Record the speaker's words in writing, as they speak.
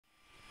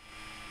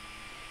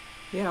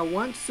Yeah,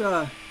 once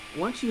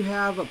you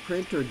have a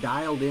printer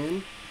dialed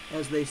in,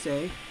 as they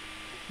say,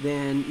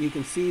 then you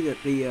can see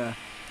that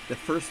the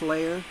first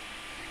layer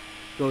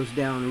goes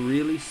down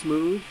really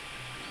smooth.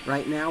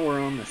 Right now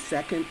we're on the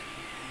second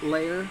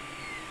layer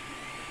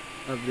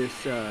of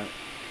this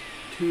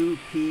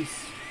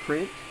two-piece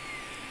print.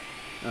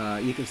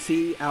 You can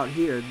see out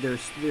here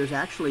there's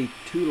actually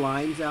two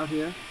lines out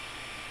here.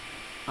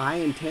 I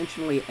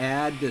intentionally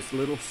add this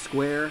little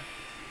square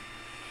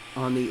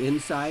on the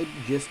inside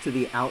just to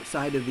the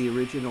outside of the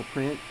original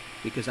print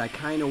because I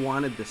kind of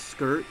wanted the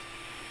skirt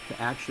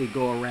to actually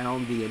go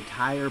around the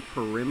entire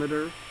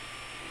perimeter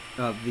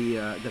of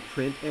the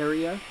print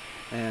area,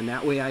 and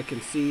that way I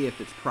can see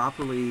if it's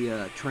properly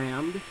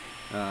trammed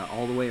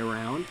all the way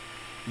around.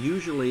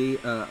 Usually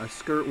a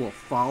skirt will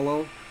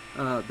follow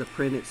the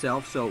print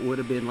itself, so it would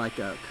have been like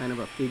a kind of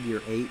a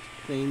figure 8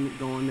 thing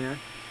going there.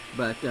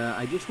 But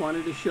I just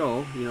wanted to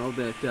show,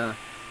 that a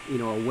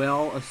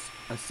well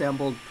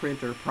assembled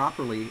printer,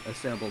 properly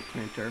assembled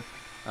printer,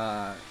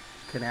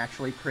 can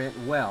actually print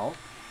well.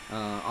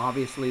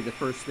 Obviously, the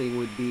first thing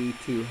would be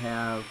to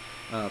have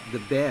the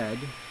bed,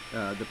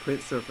 the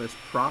print surface,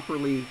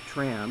 properly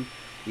trimmed.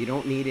 You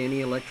don't need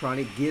any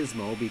electronic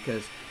gizmo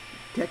because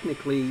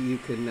technically you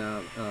can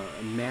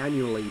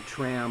manually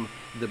tram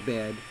the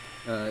bed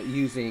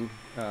using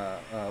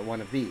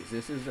one of these.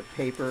 This is a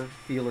paper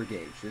feeler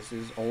gauge. This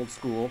is old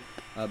school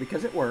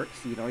because it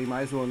works. You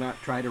might as well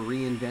not try to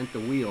reinvent the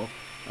wheel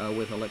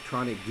with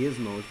electronic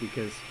gizmos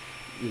because,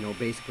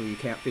 basically you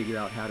can't figure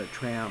out how to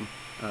tram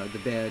the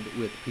bed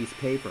with a piece of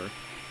paper.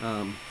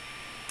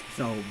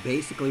 So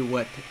basically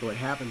what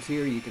happens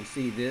here, you can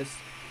see this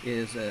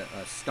is a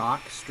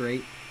stock,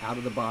 straight out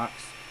of the box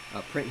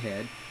print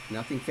head.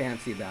 Nothing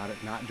fancy about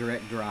it, not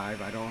direct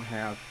drive. I don't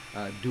have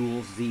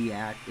dual Z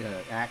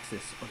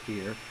axis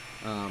here.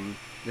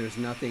 There's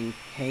nothing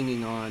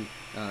hanging on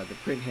the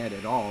print head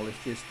at all.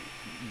 It's just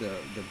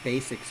the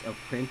basics of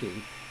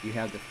printing. You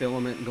have the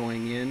filament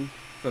going in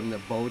from the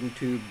Bowden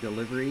tube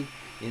delivery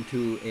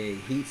into a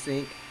heat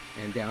sink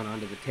and down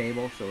onto the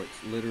table, so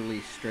it's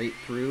literally straight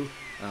through.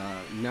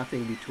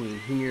 Nothing between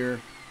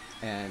here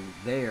and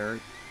there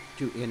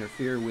to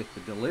interfere with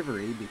the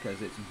delivery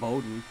because it's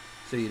Bowden,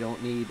 so you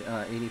don't need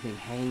anything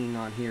hanging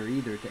on here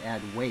either to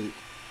add weight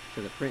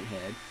to the print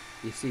head.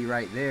 You see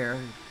right there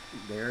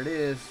it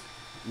is,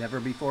 never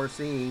before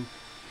seen.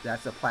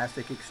 That's a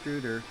plastic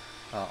extruder.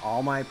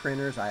 All my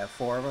printers, I have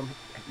 4 of them,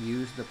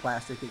 use the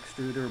plastic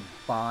extruder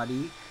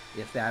body.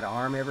 If that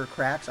arm ever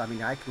cracks, I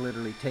mean, I can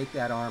literally take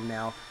that arm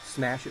now,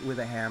 smash it with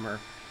a hammer,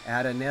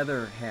 add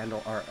another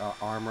handle or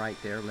arm right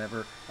there,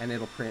 lever, and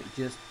it'll print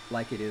just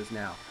like it is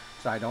now.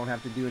 So I don't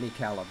have to do any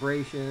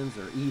calibrations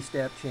or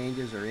E-step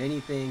changes or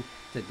anything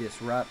to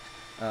disrupt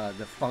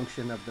the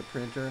function of the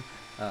printer.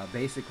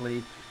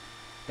 Basically,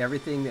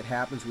 everything that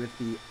happens with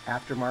the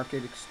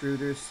aftermarket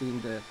extruders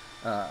seem to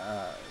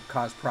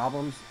cause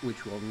problems,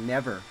 which will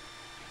never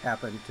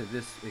happen to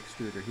this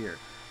extruder here.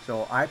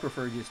 So I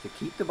prefer just to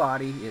keep the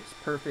body. It's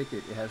perfect.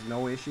 It has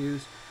no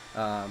issues.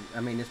 I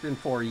mean, it's been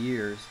 4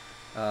 years.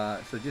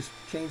 So just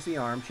change the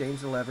arm,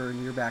 change the lever,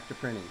 and you're back to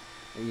printing.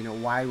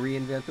 Why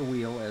reinvent the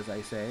wheel, as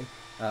I say?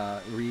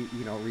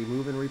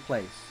 Remove and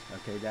replace.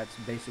 Okay, that's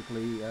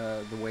basically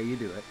the way you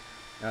do it.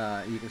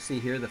 You can see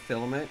here the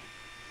filament.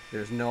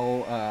 There's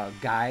no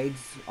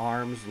guides,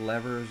 arms,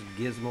 levers,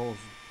 gizmos,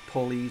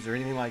 pulleys, or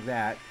anything like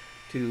that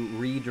to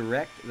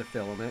redirect the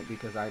filament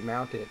because I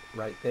mount it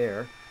right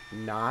there,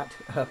 not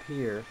up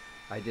here.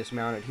 I just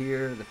mount it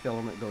here. The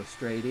filament goes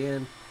straight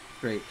in,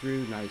 straight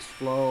through, nice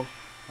flow,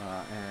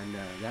 and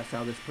that's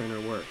how this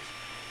printer works.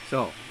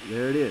 So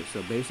there it is.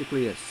 So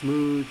basically a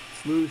smooth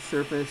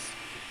surface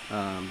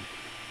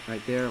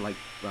right there, like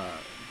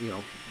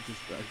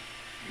just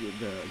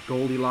the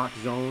Goldilocks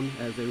zone,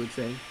 as they would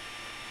say.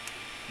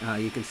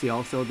 You can see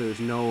also there's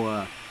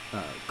no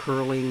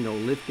curling, no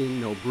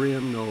lifting, no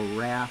brim, no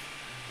raft,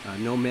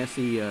 no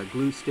messy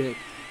glue stick,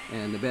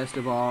 and the best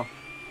of all,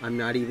 I'm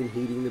not even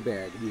heating the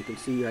bed. You can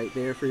see right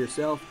there for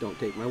yourself. Don't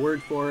take my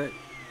word for it.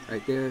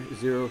 Right there,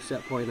 0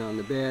 set point on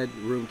the bed,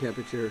 room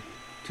temperature,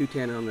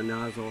 210 on the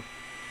nozzle.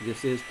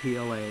 This is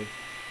PLA.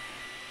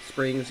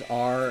 Springs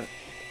are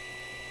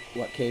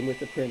what came with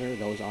the printer.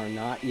 Those are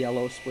not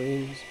yellow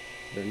springs.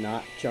 They're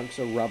not chunks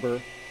of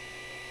rubber.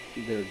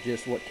 They're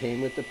just what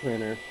came with the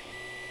printer.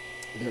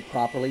 They're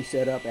properly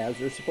set up as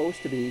they're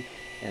supposed to be,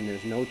 and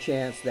there's no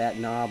chance that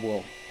knob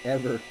will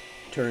ever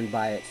turn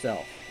by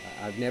itself.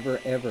 I've never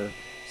ever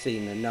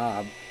seen the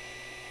knob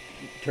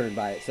turn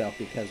by itself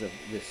because of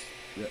this,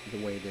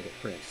 the way that it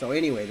prints. So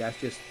anyway, that's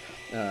just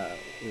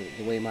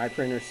the way my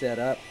printer's set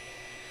up,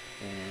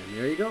 and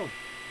there you go.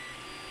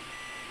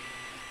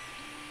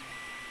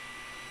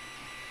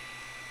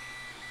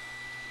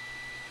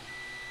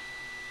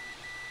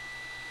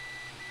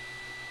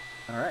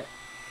 All right.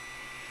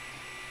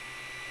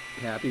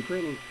 Happy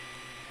printing.